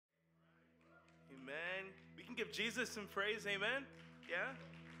give Jesus some praise? Amen? Yeah?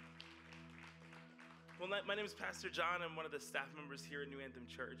 Well, my name is Pastor John. I'm one of the staff members here at New Anthem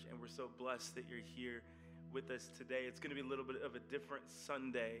Church, and we're so blessed that you're here with us today. It's going to be a little bit of a different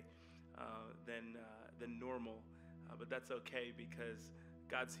Sunday than normal, but that's okay because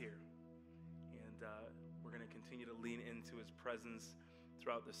God's here, and we're going to continue to lean into His presence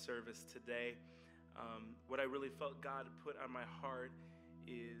throughout the service today. What I really felt God put on my heart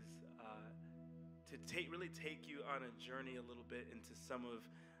is to really take you on a journey a little bit into some of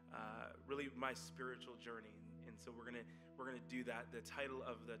really my spiritual journey, and so we're gonna do that. The title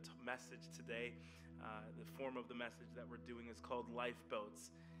of the message today, the form of the message that we're doing is called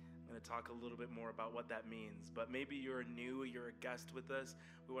Lifeboats. I'm going to talk a little bit more about what that means, but maybe you're new, you're a guest with us.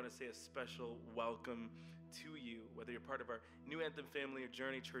 We want to say a special welcome to you, whether you're part of our New Anthem family or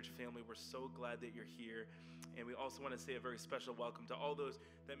Journey Church family. We're so glad that you're here, and we also want to say a very special welcome to all those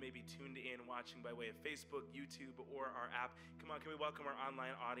that may be tuned in, watching by way of Facebook, YouTube, or our app. Come on, can we welcome our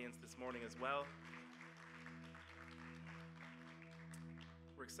online audience this morning as well?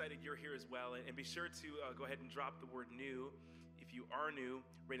 We're excited you're here as well, and be sure to go ahead and drop the word new. If you are new,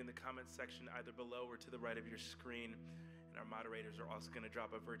 right in the comments section either below or to the right of your screen. And our moderators are also going to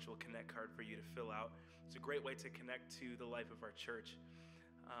drop a virtual connect card for you to fill out. It's a great way to connect to the life of our church.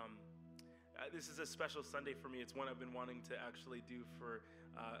 This is a special Sunday for me. It's one I've been wanting to actually do for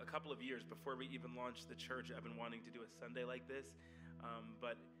a couple of years. Before we even launched the church, I've been wanting to do a Sunday like this.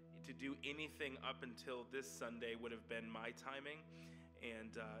 But to do anything up until this Sunday would have been my timing.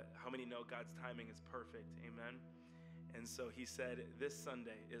 And how many know God's timing is perfect? Amen. And so he said, this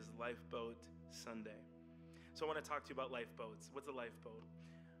Sunday is Lifeboat Sunday. So I want to talk to you about lifeboats. What's a lifeboat?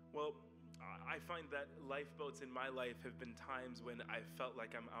 Well, I find that lifeboats in my life have been times when I felt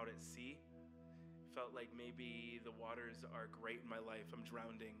like I'm out at sea. Felt like maybe the waters are great in my life. I'm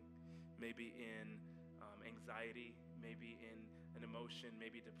drowning, maybe in anxiety, maybe in an emotion,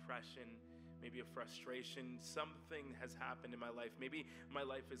 maybe depression, maybe a frustration. Something has happened in my life. Maybe my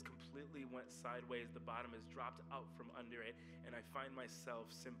life has completely went sideways. The bottom has dropped out from under it, and I find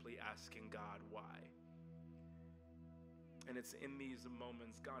myself simply asking God, why? And it's in these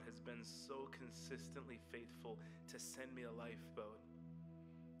moments God has been so consistently faithful to send me a lifeboat.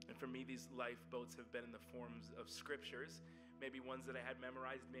 And for me, these lifeboats have been in the forms of scriptures, maybe ones that I had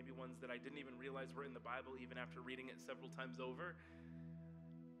memorized, maybe ones that I didn't even realize were in the Bible, even after reading it several times over.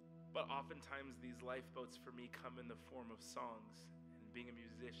 But oftentimes these lifeboats for me come in the form of songs. And being a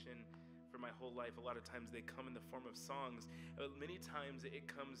musician for my whole life, a lot of times they come in the form of songs. Many times it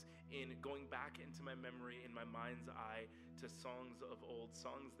comes in going back into my memory, in my mind's eye, to songs of old,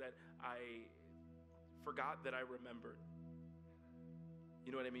 songs that I forgot that I remembered. You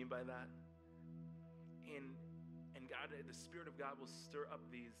know what I mean by that? And God, the Spirit of God will stir up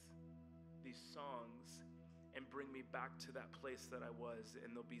these songs and bring me back to that place that I was,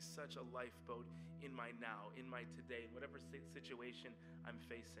 and there'll be such a lifeboat in my now, in my today, in whatever situation I'm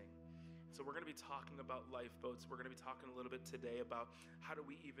facing. So we're going to be talking about lifeboats. We're going to be talking a little bit today about how do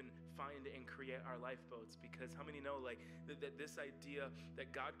we even find and create our lifeboats, because how many know like that this idea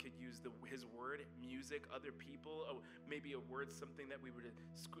that God could use His word, music, other people, maybe a word, something that we would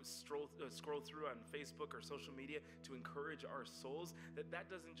scroll through on Facebook or social media to encourage our souls, that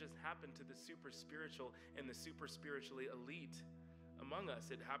doesn't just happen to the super spiritual and the super spiritually elite among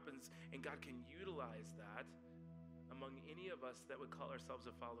us. It happens, and God can utilize that among any of us that would call ourselves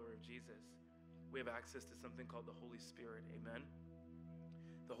a follower of Jesus. We have access to something called the Holy Spirit, amen?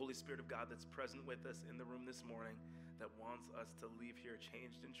 The Holy Spirit of God that's present with us in the room this morning, that wants us to leave here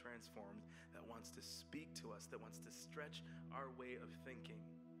changed and transformed, that wants to speak to us, that wants to stretch our way of thinking,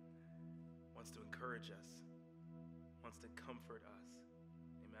 wants to encourage us, wants to comfort us,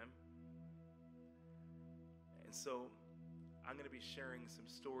 amen? And so I'm going to be sharing some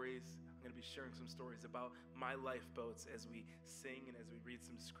stories. I'm going to be sharing some stories about my lifeboats as we sing and as we read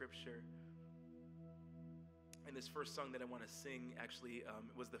some scripture. And this first song that I want to sing actually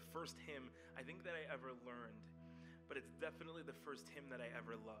was the first hymn I think that I ever learned, but it's definitely the first hymn that I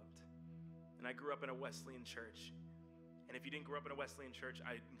ever loved. And I grew up in a Wesleyan church. And if you didn't grow up in a Wesleyan church,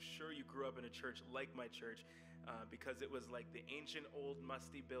 I'm sure you grew up in a church like my church, because it was like the ancient, old,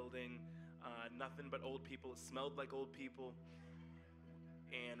 musty building, nothing but old people. It smelled like old people.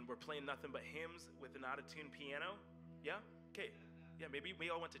 And we're playing nothing but hymns with an out-of-tune piano. Yeah? Okay. Yeah, maybe we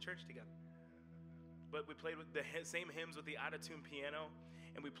all went to church together. But we played with the same hymns with the out-of-tune piano,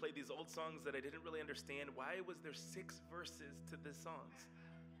 and we played these old songs that I didn't really understand. Why was there 6 verses to the songs?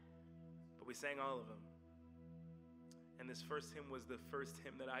 But we sang all of them. And this first hymn was the first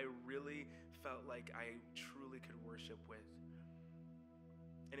hymn that I really felt like I truly could worship with.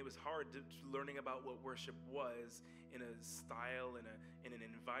 And it was hard learning about what worship was in a style, in an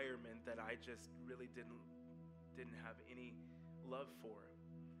environment that I just really didn't have any love for.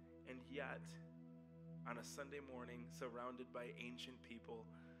 And yet, on a Sunday morning, surrounded by ancient people,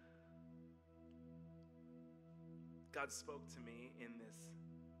 God spoke to me in this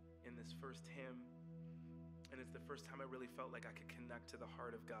first hymn. And it's the first time I really felt like I could connect to the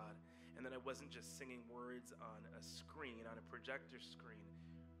heart of God. And that I wasn't just singing words on a screen, on a projector screen,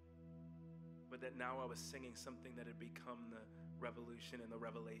 but that now I was singing something that had become the revolution and the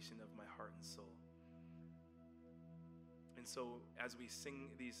revelation of my heart and soul. And so as we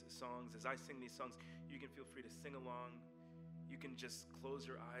sing these songs, as I sing these songs, you can feel free to sing along. You can just close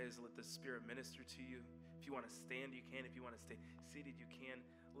your eyes and let the Spirit minister to you. If you want to stand, you can. If you want to stay seated, you can.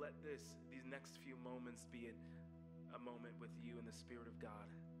 Let these next few moments be a moment with you and the Spirit of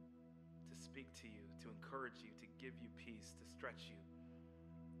God to speak to you, to encourage you, to give you peace, to stretch you.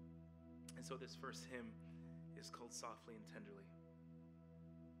 And so this first hymn is called Softly and Tenderly.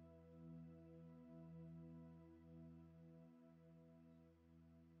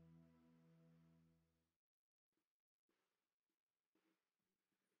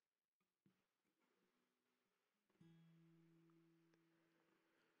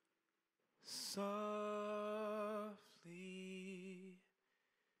 Softly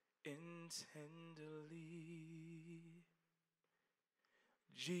and tenderly,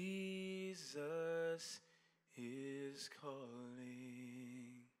 Jesus is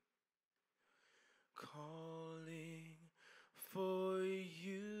calling, calling for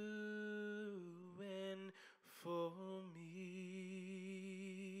you and for me.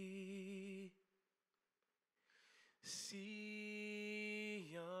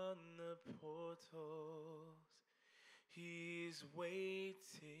 See on the portals, he's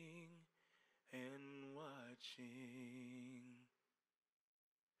waiting and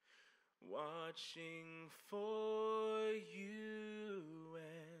watching for you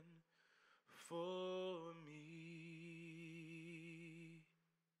and for me.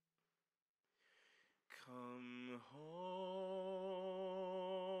 Come home,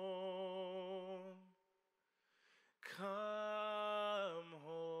 come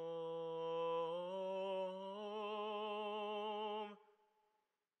home,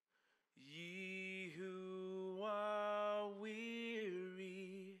 ye who are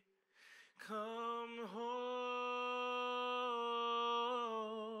weary, come home.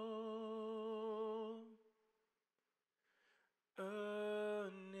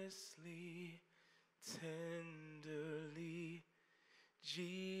 Earnestly, tenderly,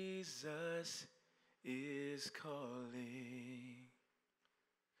 Jesus is calling,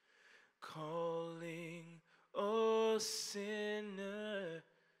 calling, oh sinner,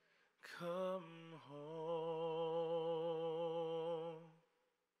 come home.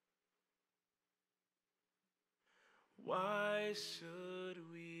 Why should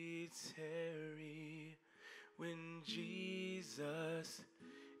we tarry when Jesus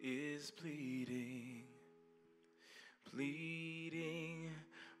is pleading, pleading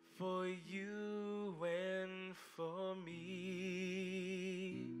for you and for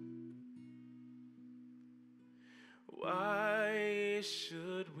me? Why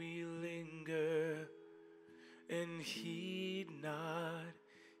should we linger and heed not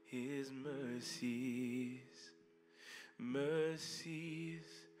his mercies, mercies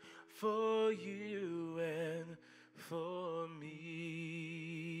for you and for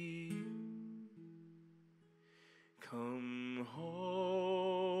me? Come home,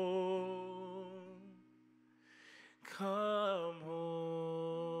 come home,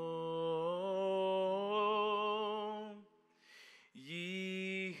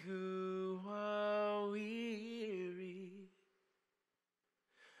 ye who are weary,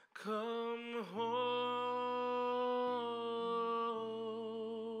 come home.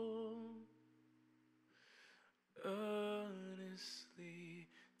 Earnestly,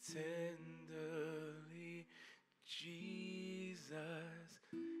 tenderly, Jesus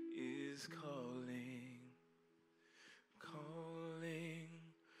is calling, calling,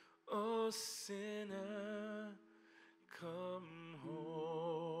 oh sinner, come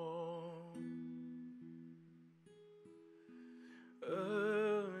home.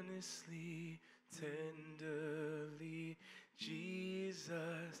 Earnestly, tenderly,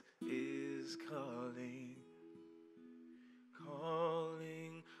 Jesus is calling,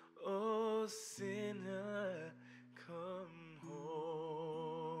 calling, oh sinner, come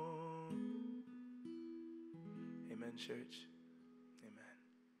home. Amen, church. Amen.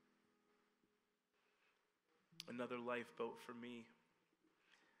 Another lifeboat for me.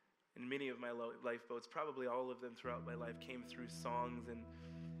 And many of my lifeboats, probably all of them throughout my life, came through songs and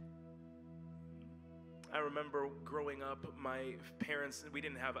I remember growing up, my parents, we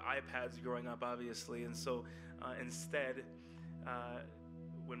didn't have iPads growing up, obviously, and so instead,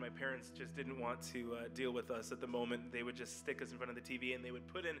 when my parents just didn't want to deal with us at the moment, they would just stick us in front of the TV and they would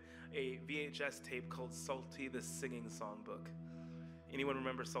put in a VHS tape called Salty the Singing Songbook. Anyone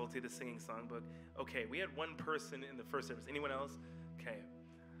remember Salty the Singing Songbook? Okay, we had one person in the first service. Anyone else? Okay.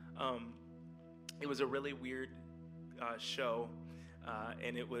 It was a really weird show,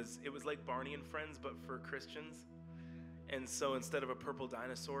 and it was like Barney and Friends, but for Christians. And so instead of a purple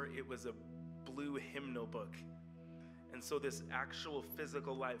dinosaur, it was a blue hymnal book. And so this actual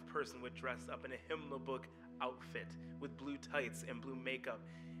physical live person would dress up in a hymnal book outfit with blue tights and blue makeup.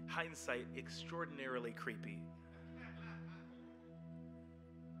 Hindsight, extraordinarily creepy.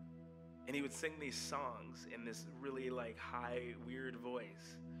 And he would sing these songs in this really like high, weird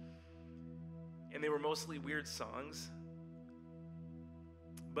voice. And they were mostly weird songs.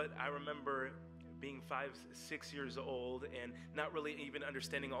 But I remember being 5, 6 years old and not really even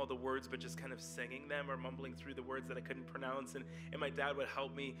understanding all the words, but just kind of singing them or mumbling through the words that I couldn't pronounce. And my dad would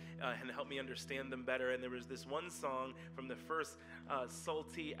help me and help me understand them better. And there was this one song from the first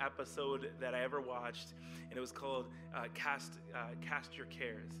Salty episode that I ever watched, and it was called Cast Your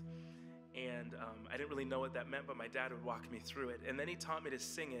Cares. And I didn't really know what that meant, but my dad would walk me through it. And then he taught me to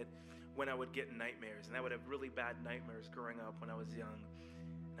sing it when I would get nightmares. And I would have really bad nightmares growing up when I was young.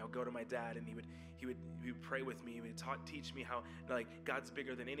 And I would go to my dad, and he would pray with me. He would teach me how, like, God's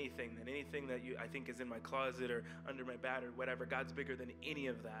bigger than anything that I think is in my closet or under my bed or whatever. God's bigger than any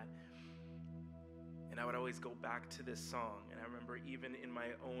of that. And I would always go back to this song. And I remember even in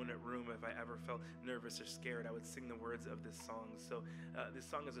my own room, if I ever felt nervous or scared, I would sing the words of this song. So this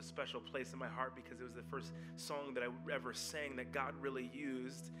song is a special place in my heart because it was the first song that I ever sang that God really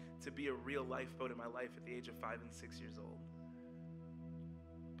used to be a real lifeboat in my life at the age of 5 and 6 years old.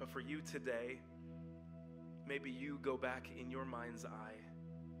 But for you today, maybe you go back in your mind's eye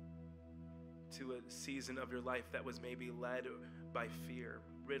to a season of your life that was maybe led by fear,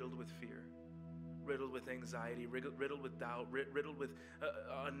 riddled with anxiety, riddled with doubt, riddled with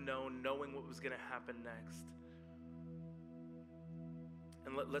unknown, knowing what was going to happen next.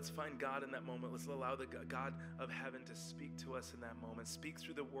 And let's find God in that moment. Let's allow the God of heaven to speak to us in that moment. Speak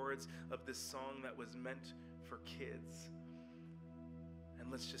through the words of this song that was meant for kids. And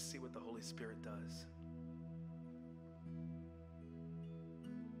let's just see what the Holy Spirit does.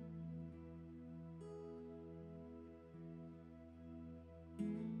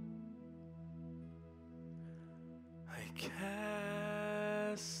 I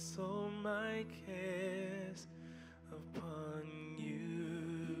cast all my cares upon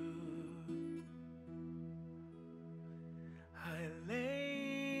you. I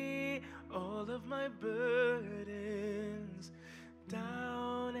lay all of my burdens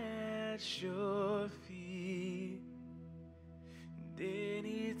down at your feet. And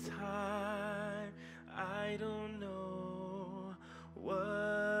anytime I don't know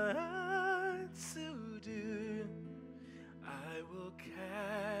what to do, I will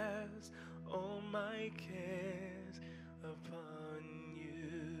cast all my cares upon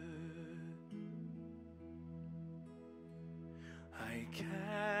you. I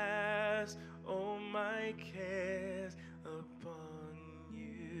cast all my cares upon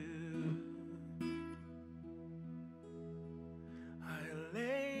you. I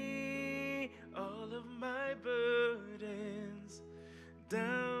lay all of my burdens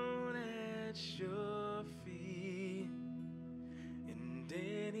down at your feet. And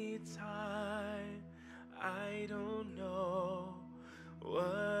anytime I don't know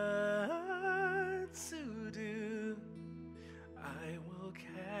what to do, I will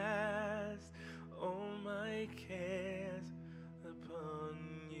cast all my cares upon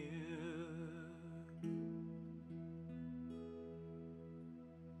you.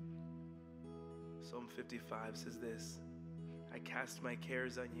 Psalm 55 says this: I cast my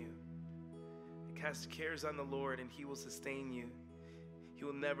cares on you. I cast cares on the Lord, and he will sustain you. He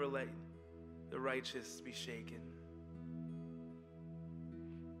will never let the righteous be shaken.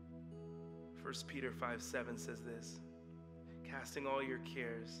 1 Peter 5:7 says this: casting all your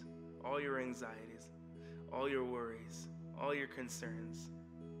cares, all your anxieties, all your worries, all your concerns,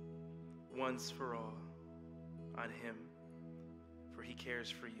 once for all, on him, for he cares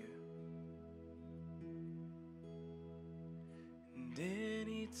for you. And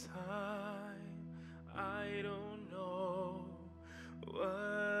anytime I don't know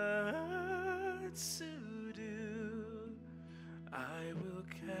what to do, I will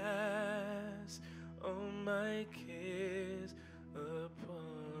cast all my cares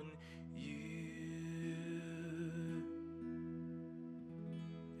upon you.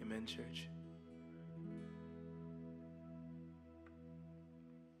 Amen, church.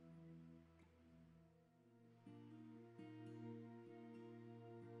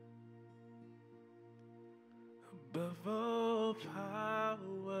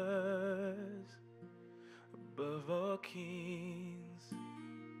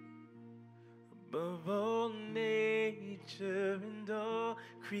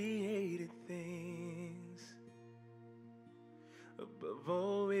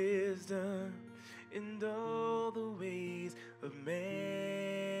 all wisdom and all the ways of man.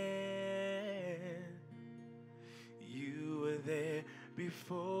 You were there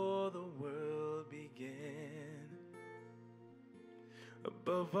before the world began.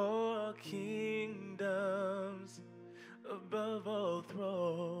 Above all kingdoms, above all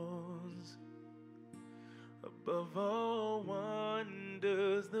thrones, above all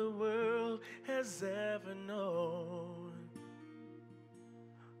wonders the world has ever known,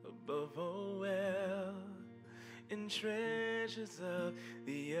 above all wealth and treasures of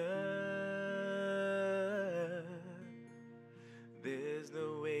the earth, there's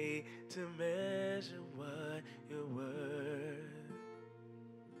no way to measure what you're worth.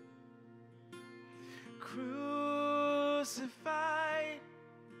 Crucified,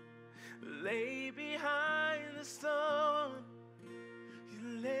 lay behind the stone, you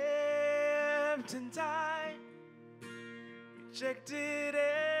lived and died, rejected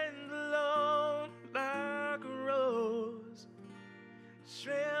and alone, like a rose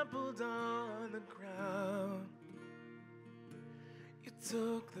trampled on the ground. You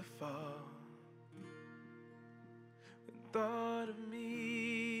took the fall, and thought of me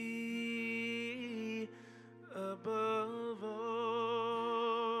above all.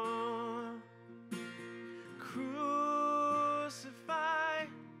 Crucified,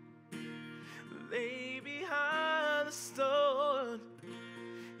 lay behind the stone,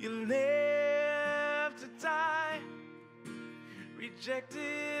 you lived to die,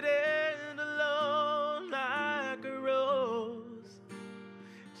 rejected and alone, like a rose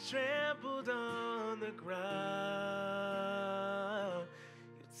trampled on the ground.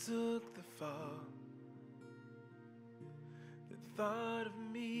 You took the fall, the thought of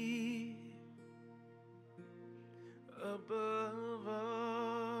me above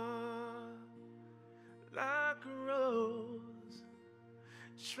all, like a rose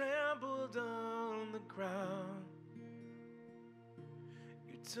trampled on the ground.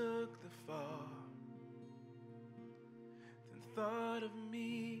 You took the fall, the thought of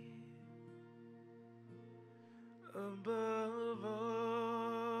me above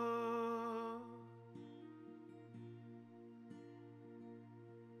all.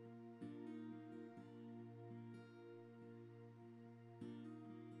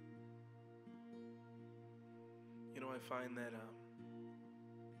 You know, I find that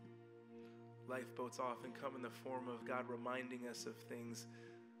lifeboats often come in the form of God reminding us of things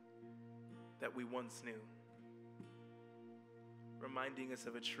that we once knew, reminding us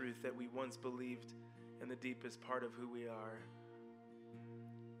of a truth that we once believed in the deepest part of who we are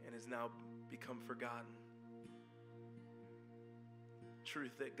and has now become forgotten.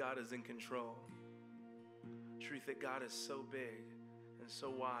 Truth that God is in control. Truth that God is so big and so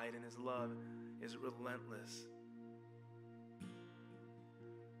wide and His love is relentless.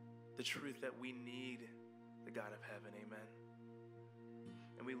 The truth that we need the God of heaven, amen.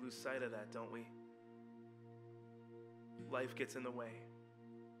 And we lose sight of that, don't we? Life gets in the way.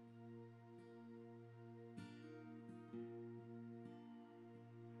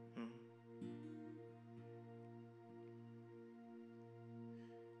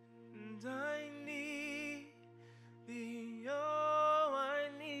 And I need Thee, oh, I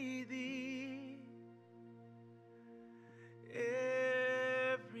need Thee.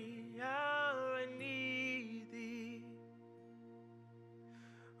 Every hour I need Thee.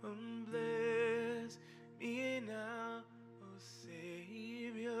 Bless me now, oh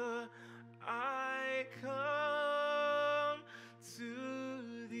Savior, I come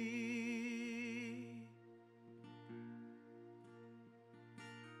to Thee.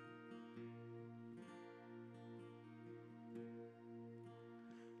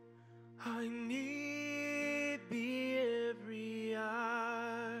 I need Thee every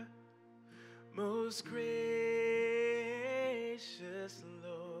hour, most gracious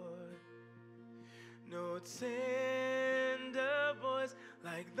Lord. No tender voice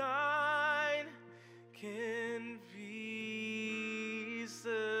like Thine can peace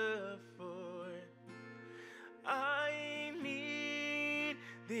afford. I need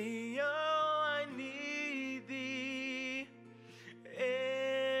Thee, oh, I need Thee.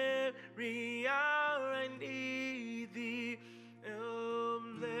 Every hour I need Thee. Oh,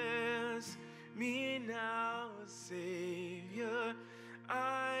 bless me now, Savior,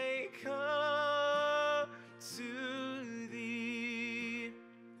 I come to Thee.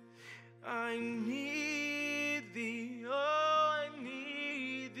 I need Thee, oh, I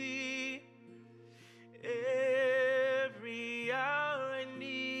need Thee. Every hour I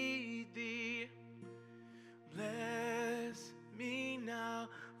need Thee. Bless me now,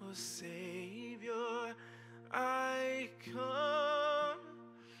 oh Savior, I come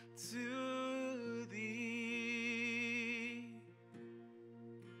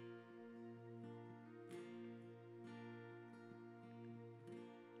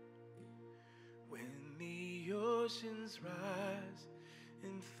oceans rise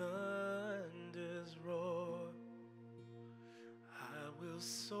and thunders roar, I will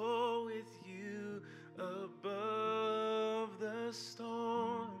soar with you above the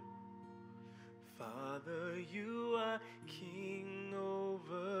storm. Father, you are king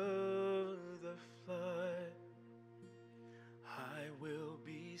over the flood. I will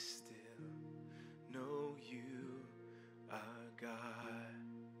be still, know you are God.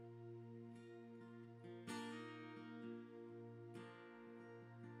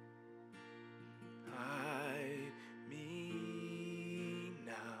 Hide me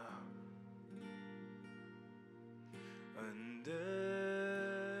now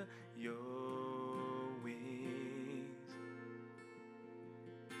under your wings.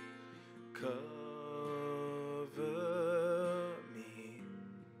 Cover me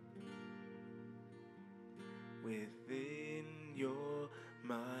within your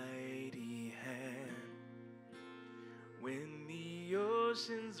mighty hand. When the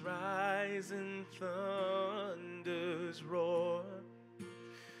oceans rise and thunders roar,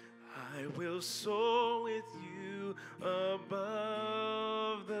 I will soar with you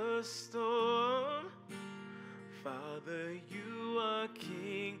above the storm. Father, you are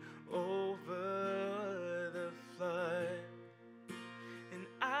king over the flood. And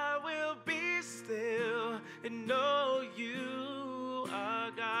I will be still and know you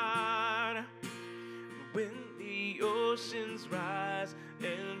are God. When the oceans rise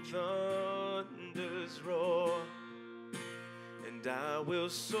and thunders roar, and I will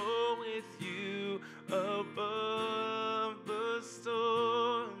soar with you above the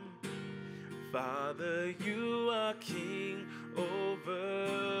storm. Father, you are king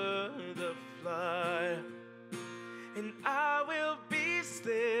over the flood. And I will be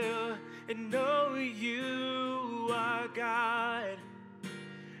still and know you are God.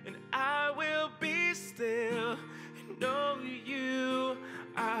 And I will be still and know you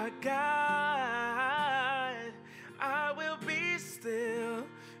are God. I will be still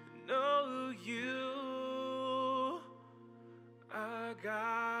and know you are God.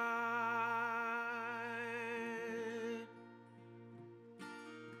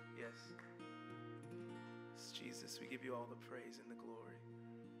 Yes. It's Jesus, we give you all the praise and the glory.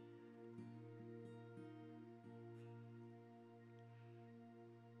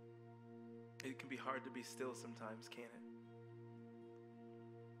 It can be hard to be still sometimes, can't it?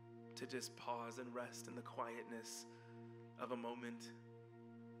 To just pause and rest in the quietness of a moment,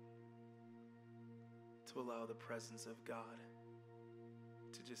 to allow the presence of God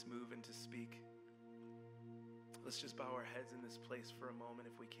to just move and to speak. Let's just bow our heads in this place for a moment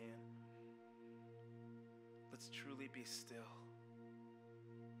if we can. Let's truly be still.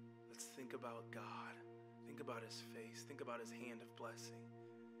 Let's think about God. Think about his face. Think about his hand of blessing.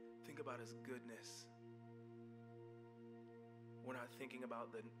 Think about his goodness. We're not thinking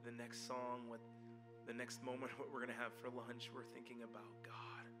about the next song, what the next moment, what we're going to have for lunch. We're thinking about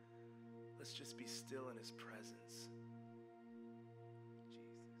God. Let's just be still in his presence.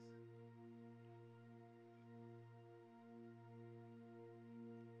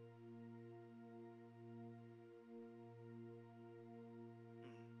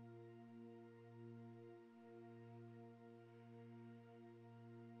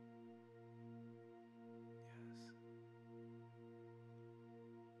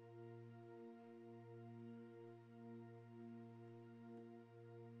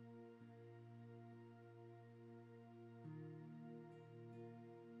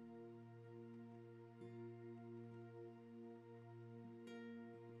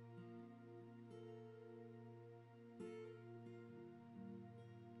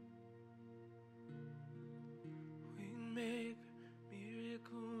 Make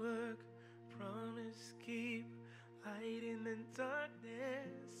miracle work, promise keep, light in the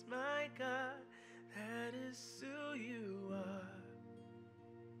darkness, my God, that is who you are.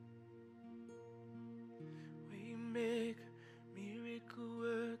 We make miracle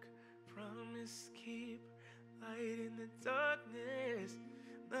work, promise keep, light in the darkness,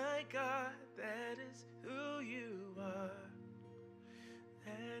 my God, that is who you are.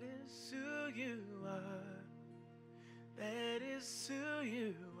 That is who you are. That is who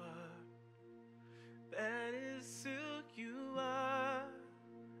you are. That is who you are.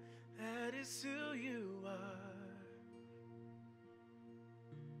 That is who you are.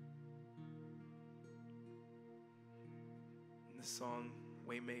 And the song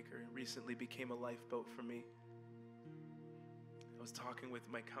Waymaker recently became a lifeboat for me. I was talking with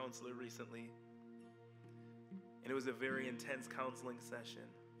my counselor recently, and it was a very intense counseling session.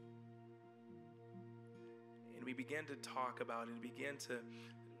 And we began to talk about it, began to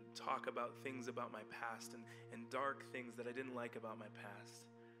talk about things about my past and dark things that I didn't like about my past.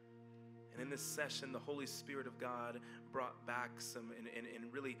 And in this session, the Holy Spirit of God brought back some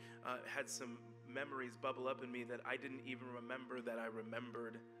and really had some memories bubble up in me that I didn't even remember that I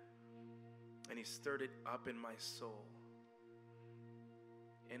remembered. And he stirred it up in my soul.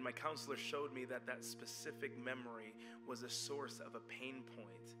 And my counselor showed me that that specific memory was a source of a pain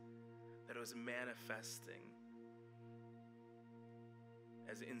point that was manifesting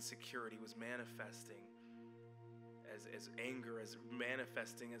as insecurity, was manifesting as anger, as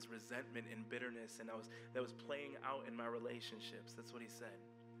manifesting as resentment and bitterness, and that was playing out in my relationships. That's what he said.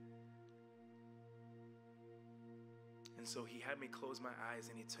 And so he had me close my eyes,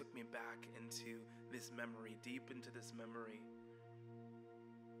 and he took me back into this memory, deep into this memory.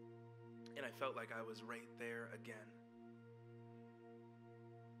 And I felt like I was right there again.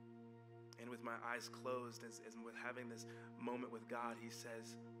 And with my eyes closed, as with having this moment with God, he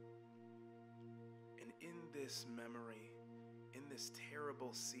says, and in this memory, in this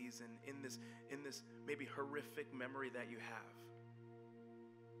terrible season, in this maybe horrific memory that you have,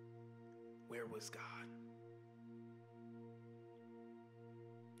 where was God?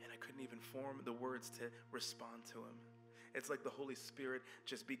 And I couldn't even form the words to respond to him. It's like the Holy Spirit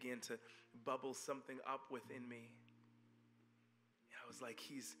just began to bubble something up within me. And I was like,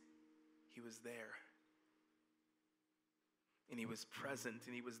 he was there. And he was present,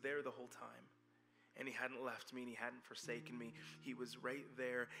 and he was there the whole time. And he hadn't left me, and he hadn't forsaken me. He was right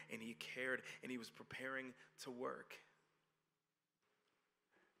there, and he cared, and he was preparing to work.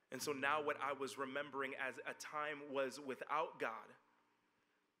 And so now what I was remembering as a time was without God.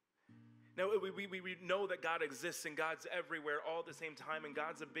 Now, we know that God exists and God's everywhere all at the same time, and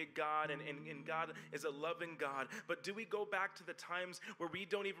God's a big God, and God is a loving God. But do we go back to the times where we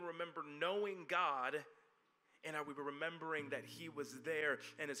don't even remember knowing God, and are we remembering that he was there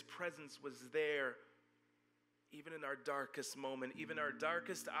and his presence was there, even in our darkest moment, even our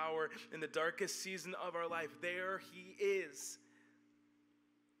darkest hour, in the darkest season of our life? There he is.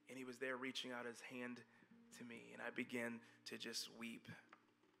 And he was there reaching out his hand to me, and I began to just weep.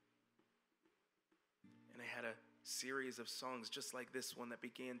 And I had a series of songs just like this one that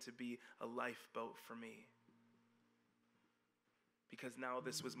began to be a lifeboat for me. Because now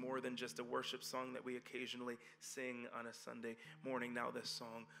this was more than just a worship song that we occasionally sing on a Sunday morning. Now this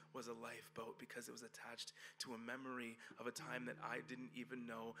song was a lifeboat because it was attached to a memory of a time that I didn't even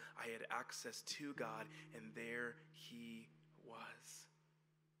know I had access to God, and there he was.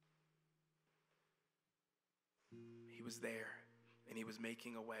 He was there, and he was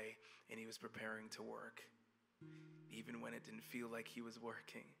making a way, and he was preparing to work. Even when it didn't feel like he was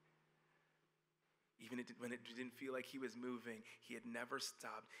working. Even when it didn't feel like he was moving, he had never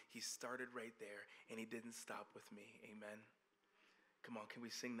stopped. He started right there, and he didn't stop with me. Amen. Come on, can we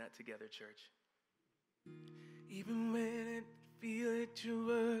sing that together, church? Even when I feel that you're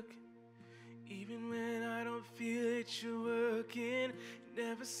working, even when I don't feel that you're working, you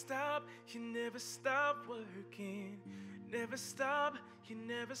never stop working. Never stop, you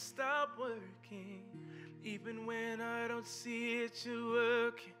never stop working. Even when I don't see it, you're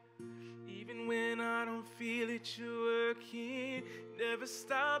working. Even when I don't feel it, you're working. Never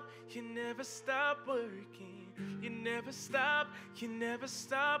stop, you never stop working. You never stop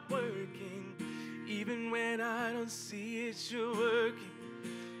working. Even when I don't see it, you're working.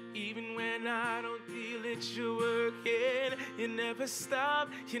 Even when I don't feel it, you're working. You never stop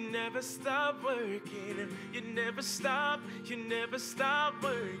working. You never stop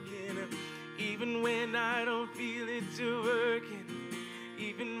working. Even when I don't feel it, you're working.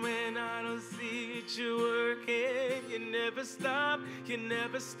 Even when I don't see it, you're working. You never stop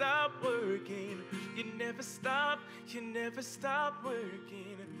working. You never stop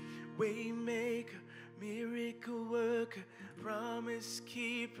working. Waymaker, miracle worker, promise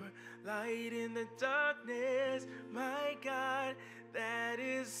keeper, light in the darkness. My God, that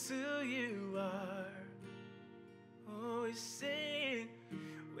is who you are. Always sing.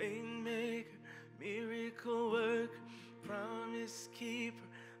 Waymaker, miracle worker, promise keeper,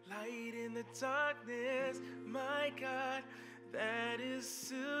 light in the darkness. My God, that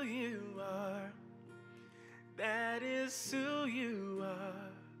is who you are. That is who you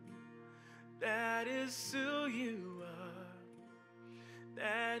are. That is who you are.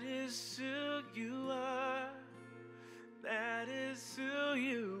 That is who you are. That is who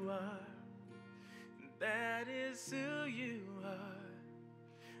you are. That is who you are.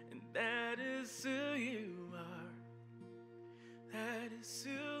 And that is who you are. That is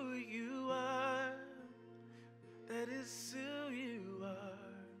who you are. That is who you are.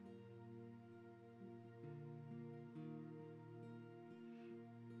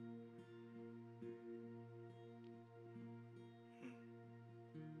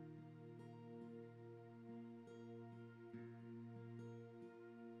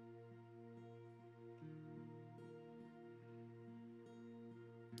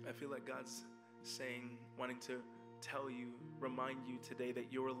 I feel like God's saying, wanting to tell you, remind you today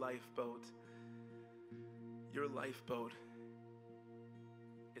that your lifeboat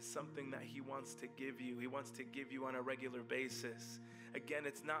is something that he wants to give you. He wants to give you on a regular basis. Again,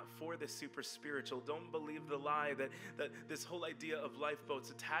 it's not for the super spiritual. Don't believe the lie that this whole idea of lifeboats,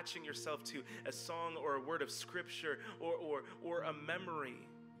 attaching yourself to a song or a word of scripture or a memory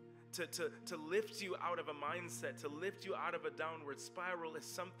to lift you out of a mindset, to lift you out of a downward spiral, is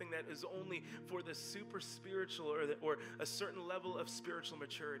something that is only for the super spiritual or a certain level of spiritual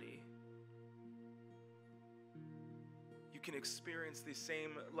maturity. You can experience these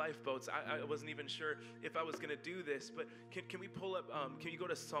same lifeboats. I wasn't even sure if I was going to do this, but can we pull up, can you go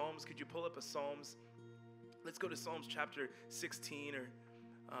to Psalms? Could you pull up a Psalms? Let's go to Psalms chapter 16, or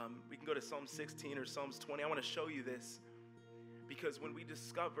we can go to Psalm 16 or Psalms 20. I want to show you this. Because when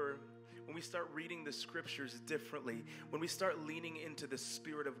we start reading the scriptures differently, when we start leaning into the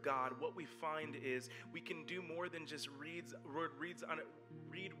Spirit of God, what we find is we can do more than just read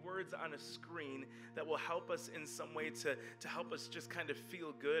words on a screen that will help us in some way to help us just kind of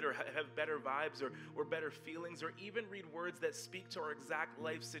feel good or have better vibes or better feelings, or even read words that speak to our exact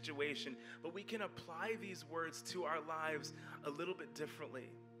life situation. But we can apply these words to our lives a little bit differently,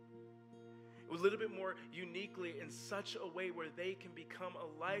 a little bit more uniquely, in such a way where they can become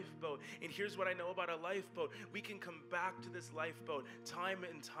a lifeboat. And here's what I know about a lifeboat. We can come back to this lifeboat time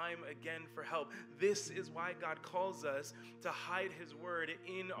and time again for help. This is why God calls us to hide his word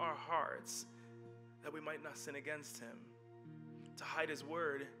in our hearts, that we might not sin against him. To hide his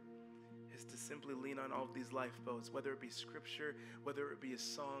word is to simply lean on all of these lifeboats, whether it be scripture, whether it be a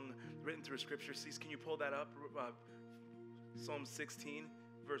song written through scripture. Cease, can you pull that up? Psalm 16,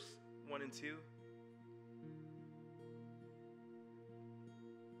 verse 1 and 2.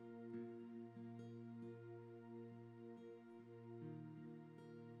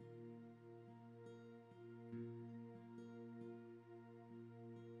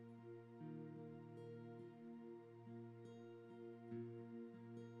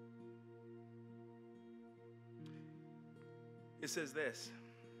 It says this: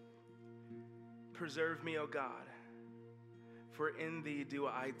 "Preserve me, O God, for in thee do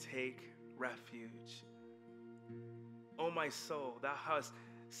I take refuge. O my soul, thou hast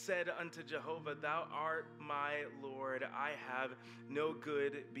said unto Jehovah, thou art my Lord. I have no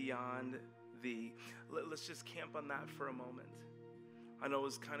good beyond thee." Let's just camp on that for a moment. I know it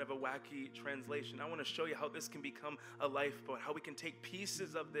was kind of a wacky translation. I want to show you how this can become a lifeboat, how we can take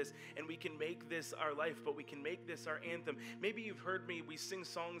pieces of this and we can make this our lifeboat. We can make this our anthem. Maybe you've heard me, we sing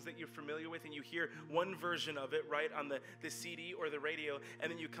songs that you're familiar with and you hear one version of it, right, on the CD or the radio,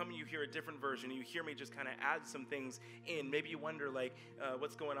 and then you come and you hear a different version and you hear me just kind of add some things in. Maybe you wonder, like,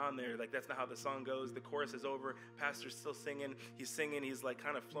 what's going on there? Like, that's not how the song goes. The chorus is over. Pastor's still singing. He's like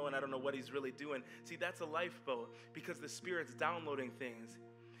kind of flowing. I don't know what he's really doing. See, that's a lifeboat because the Spirit's downloading things.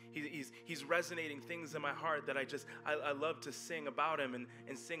 He's resonating things in my heart that I love to sing about him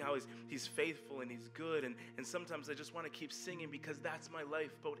and sing how he's faithful and he's good. And sometimes I just want to keep singing because that's my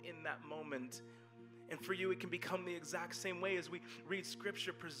lifeboat in that moment. And for you, it can become the exact same way as we read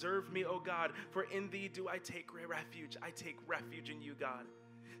scripture. Preserve me, O God, for in thee do I take refuge. I take refuge in you, God.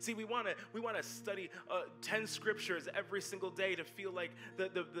 See, we want to study 10 scriptures every single day to feel like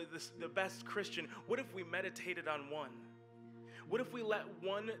the best Christian. What if we meditated on one? What if we let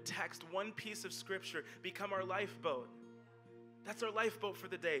one text, one piece of scripture become our lifeboat? That's our lifeboat for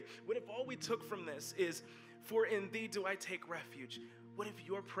the day. What if all we took from this is, for in thee do I take refuge? What if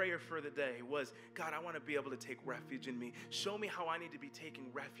your prayer for the day was, God, I want to be able to take refuge in me. Show me how I need to be taking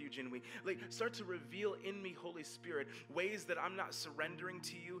refuge in me. Like, start to reveal in me, Holy Spirit, ways that I'm not surrendering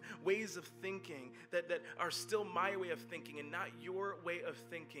to you, ways of thinking that are still my way of thinking and not your way of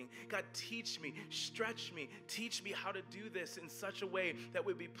thinking. God, teach me, stretch me, teach me how to do this in such a way that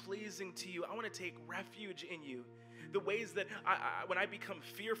would be pleasing to you. I want to take refuge in you. The ways that when I become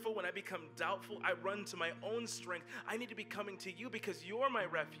fearful, when I become doubtful, I run to my own strength. I need to be coming to you because you're my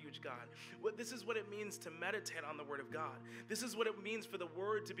refuge, God. This is what it means to meditate on the Word of God. This is what it means for the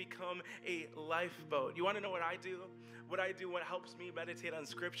Word to become a lifeboat. You want to know what I do? What I do, what helps me meditate on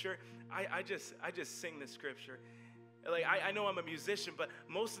Scripture? I just sing the Scripture. Like, I know I'm a musician, but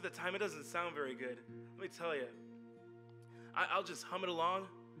most of the time it doesn't sound very good. Let me tell you. I'll just hum it along.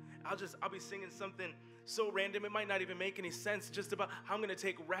 I'll be singing something so random, it might not even make any sense, just about how I'm going to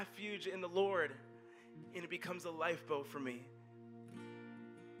take refuge in the Lord, and it becomes a lifeboat for me.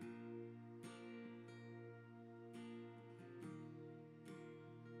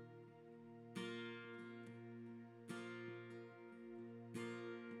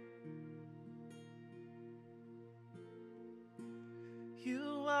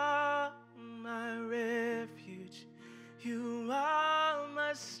 You are my refuge. You are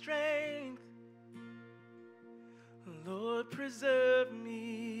my strength. Lord, preserve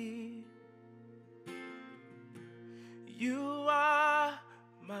me. You are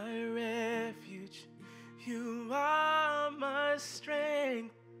my refuge. You are my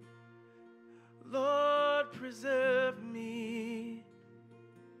strength. Lord, preserve me.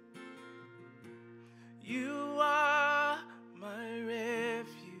 You are my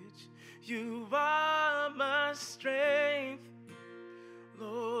refuge. You are my strength.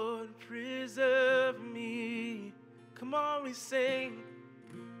 Lord, preserve me. Come on, we sing.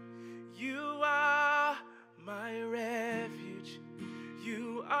 You are my refuge.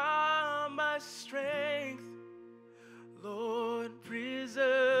 You are my strength. Lord,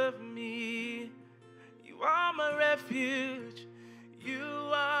 preserve me. You are my refuge. You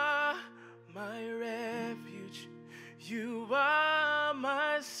are my refuge. You are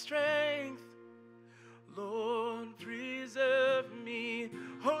my strength. Lord, preserve me.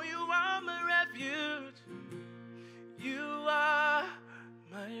 Oh, you are my refuge. You are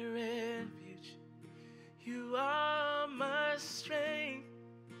my refuge. You are my strength.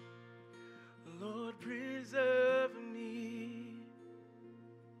 Lord, preserve me.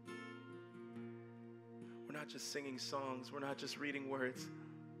 We're not just singing songs. We're not just reading words.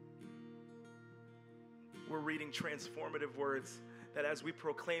 We're reading transformative words that as we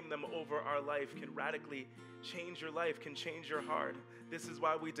proclaim them over our life can radically change your life, can change your heart. This is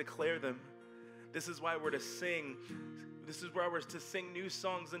why we declare them. This is why we're to sing. This is why we're to sing new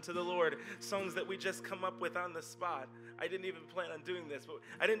songs unto the Lord, songs that we just come up with on the spot. I didn't even plan on doing this, but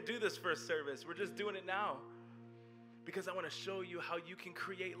I didn't do this first service. We're just doing it now because I want to show you how you can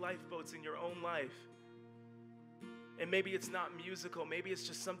create lifeboats in your own life. And maybe it's not musical. Maybe it's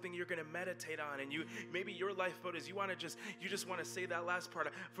just something you're going to meditate on. And maybe your lifeboat is you just want to say that last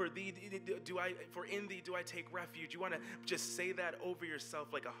part. For in thee do I take refuge. You want to just say that over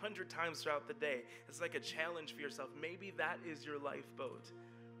yourself like 100 times throughout the day. It's like a challenge for yourself. Maybe that is your lifeboat.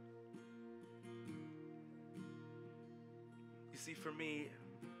 You see, for me,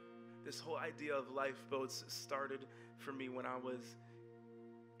 this whole idea of lifeboats started for me when I was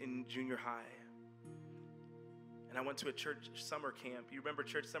in junior high. And I went to a church summer camp. You remember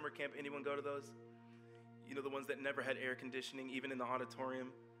church summer camp? Anyone go to those? You know, the ones that never had air conditioning, even in the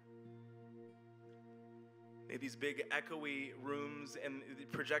auditorium. They had these big echoey rooms, and the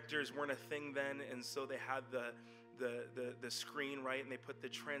projectors weren't a thing then, and so they had the screen, right? And they put the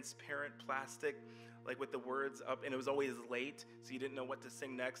transparent plastic, like with the words up, and it was always late, so you didn't know what to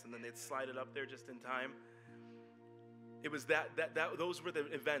sing next, and then they'd slide it up there just in time. It was those were the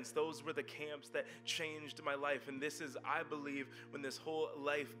events, those were the camps that changed my life. And this is, I believe, when this whole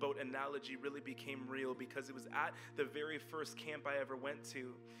lifeboat analogy really became real, because it was at the very first camp I ever went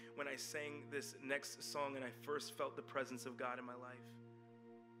to when I sang this next song and I first felt the presence of God in my life.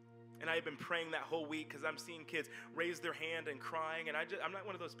 And I had been praying that whole week because I'm seeing kids raise their hand and crying. And I'm not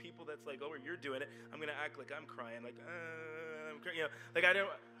one of those people that's like, oh, you're doing it, I'm going to act like I'm crying. Like, I'm crying. You know, like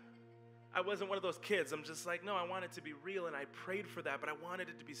I wasn't one of those kids. I'm just like, no, I want it to be real, and I prayed for that, but I wanted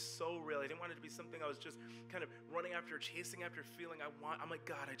it to be so real. I didn't want it to be something I was just kind of running after, chasing after, feeling. I'm like,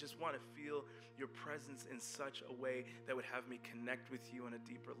 God, I just want to feel your presence in such a way that would have me connect with you on a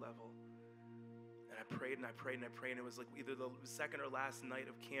deeper level. And I prayed and I prayed and I prayed, and it was like either the second or last night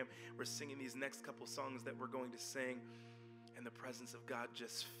of camp, we're singing these next couple songs that we're going to sing, and the presence of God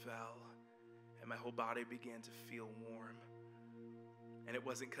just fell, and my whole body began to feel warm. And it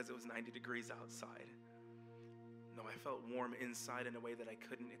wasn't because it was 90 degrees outside. No, I felt warm inside in a way that I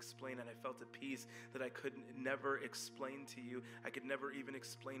couldn't explain, and I felt a peace that I could never explain to you. I could never even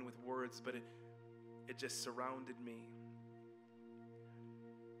explain with words, but it just surrounded me.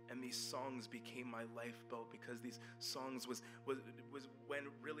 And these songs became my lifeboat, because these songs was when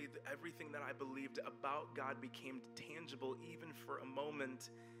really everything that I believed about God became tangible, even for a moment.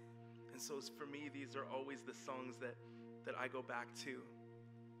 And so for me, these are always the songs that I go back to.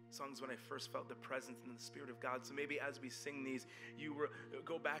 Songs when I first felt the presence and the Spirit of God. So maybe as we sing these,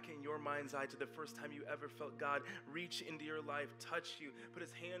 go back in your mind's eye to the first time you ever felt God reach into your life, touch you, put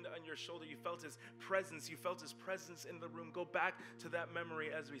his hand on your shoulder. You felt his presence. You felt his presence in the room. Go back to that memory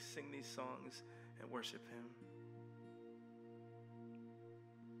as we sing these songs and worship him.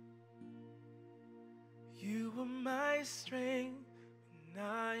 You are my strength when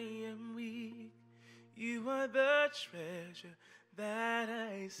I am weak. You are the treasure that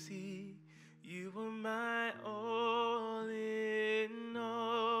I see. You are my all in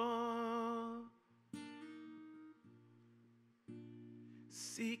all.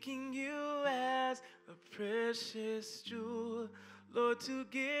 Seeking you as a precious jewel, Lord, to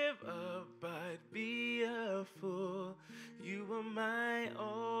give up, I'd be a fool. You are my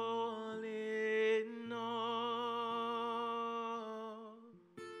all in all.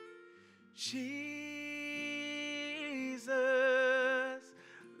 Jesus,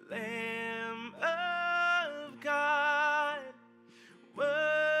 Lamb of God,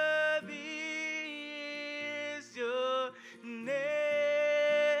 worthy is your name.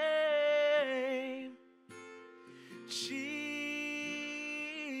 Jesus,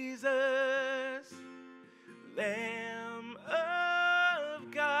 Lamb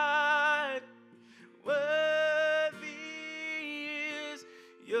of God, worthy is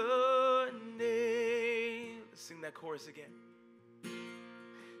your name. Let's sing that chorus again.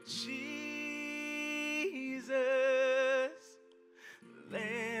 Jesus,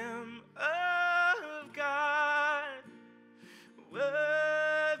 Lamb of God,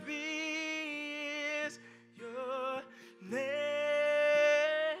 worthy is your name.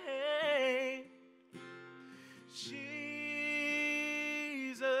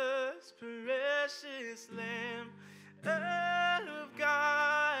 Jesus, precious Lamb of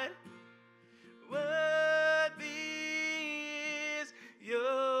God, worthy is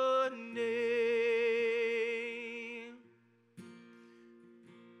your name.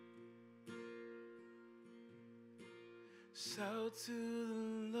 Shout to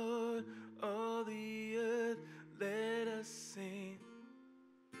the Lord, all the earth, let us sing.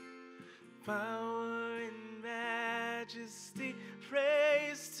 Power and majesty,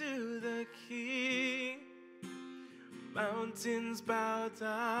 praise to the King. Mountains bow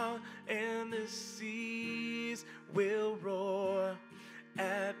down and the seas will roar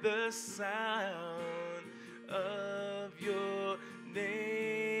at the sound of your name.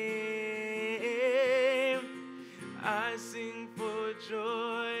 I sing for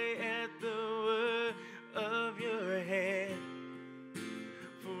joy at the word of your hand.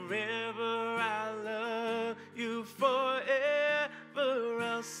 Forever I'll love you, forever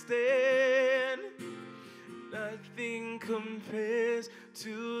I'll stand. Nothing compares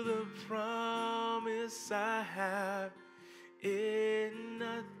to the promise I have.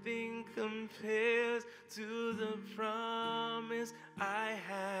 Nothing compares to the promise I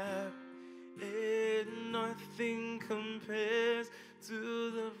have. Nothing compares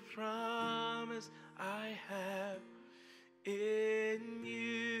to the promise I have in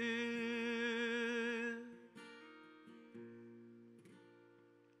you.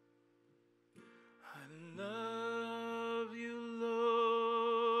 I love you,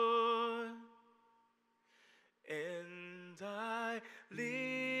 Lord, and I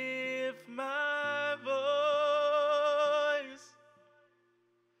lift my voice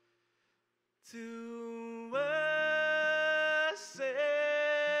to worship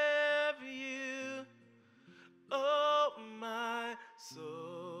you, oh my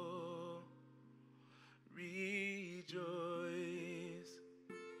soul, rejoice.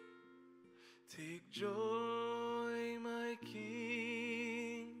 Take joy, my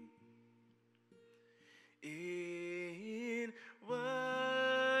King, in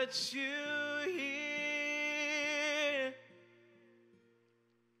what you hear.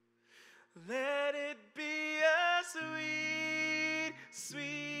 Let it be a sweet,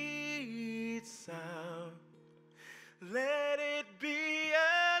 sweet sound. Let it be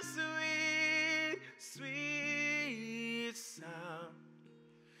a sweet, sweet sound.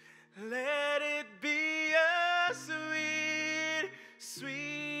 Let it be a sweet,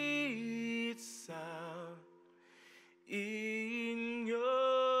 sweet sound in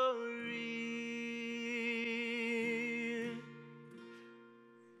your ear.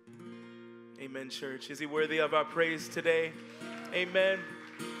 Amen, church. Is he worthy of our praise today? Amen.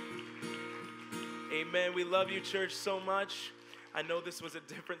 Amen. We love you, church, so much. I know this was a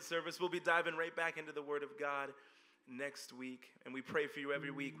different service. We'll be diving right back into the Word of God next week, and we pray for you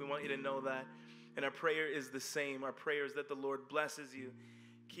every week. We want you to know that. And our prayer is the same. Our prayer is that the Lord blesses you,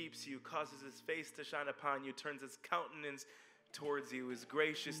 keeps you, causes his face to shine upon you, turns his countenance towards you, is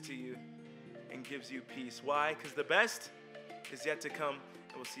gracious to you, and gives you peace. Why? Because the best is yet to come,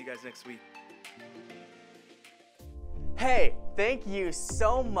 and we'll see you guys next week. Hey, thank you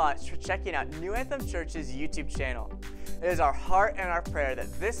so much for checking out New Anthem Church's YouTube channel. It is our heart and our prayer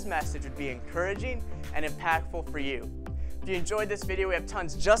that this message would be encouraging and impactful for you. If you enjoyed this video, we have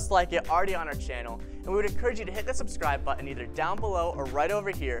tons just like it already on our channel, and we would encourage you to hit the subscribe button either down below or right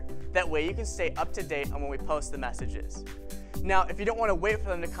over here. That way you can stay up to date on when we post the messages. Now, if you don't want to wait for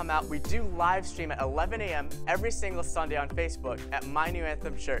them to come out, we do live stream at 11 a.m. every single Sunday on Facebook at My New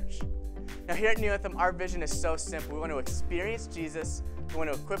Anthem Church. Now here at New Anthem, our vision is so simple. We want to experience Jesus, we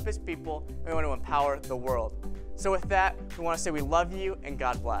want to equip His people, and we want to empower the world. So with that, we want to say we love you and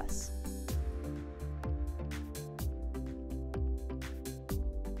God bless.